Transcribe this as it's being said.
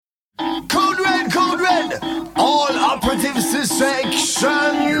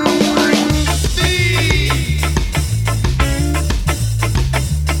vivisection.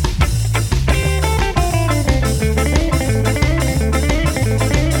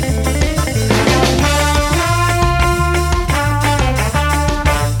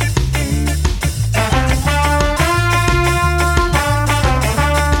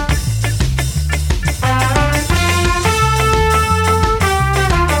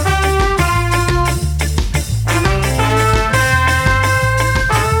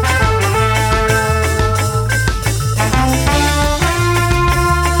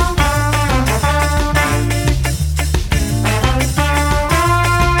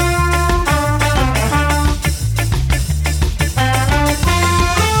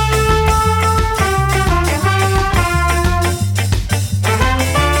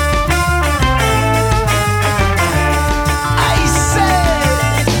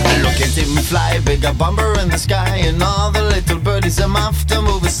 Bigger bomber in the sky, and all the little birdies I'm off to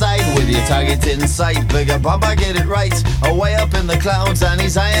move aside with your target in sight. Bigger bomber, get it right, away up in the clouds, and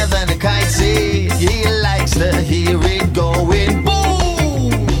he's higher than a kite. See, he likes to hear it going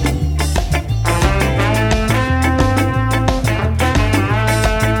boom.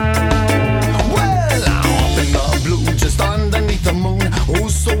 Well, I'm up in the blue, just underneath the moon.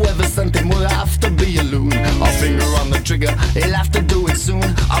 Whosoever sent him will have to be a loon. A finger on the trigger, he'll have to do it soon.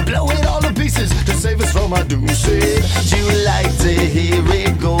 I'll blow it all to pieces to save us from our doom. Said you like to hear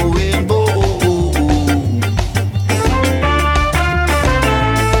it going boom.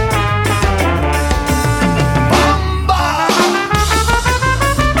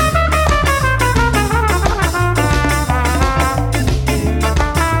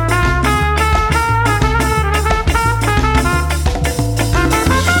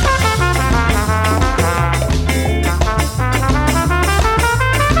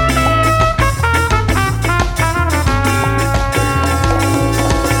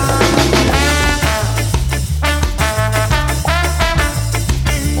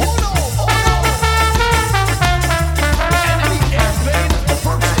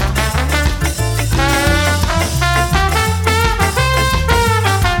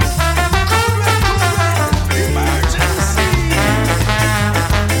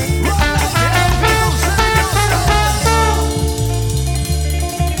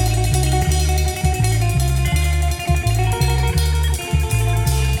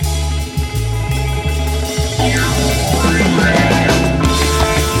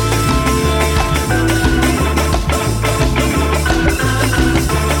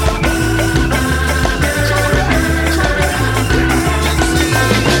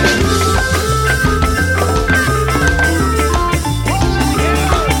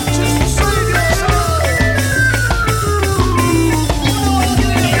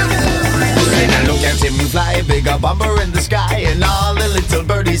 Bigger bomber in the sky, and all the little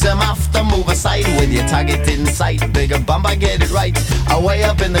birdies I'm off to move aside with your target in sight. Bigger bomber, get it right, away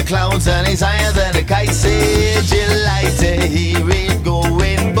up in the clouds, and he's higher than a kite. Said you like to hear it go.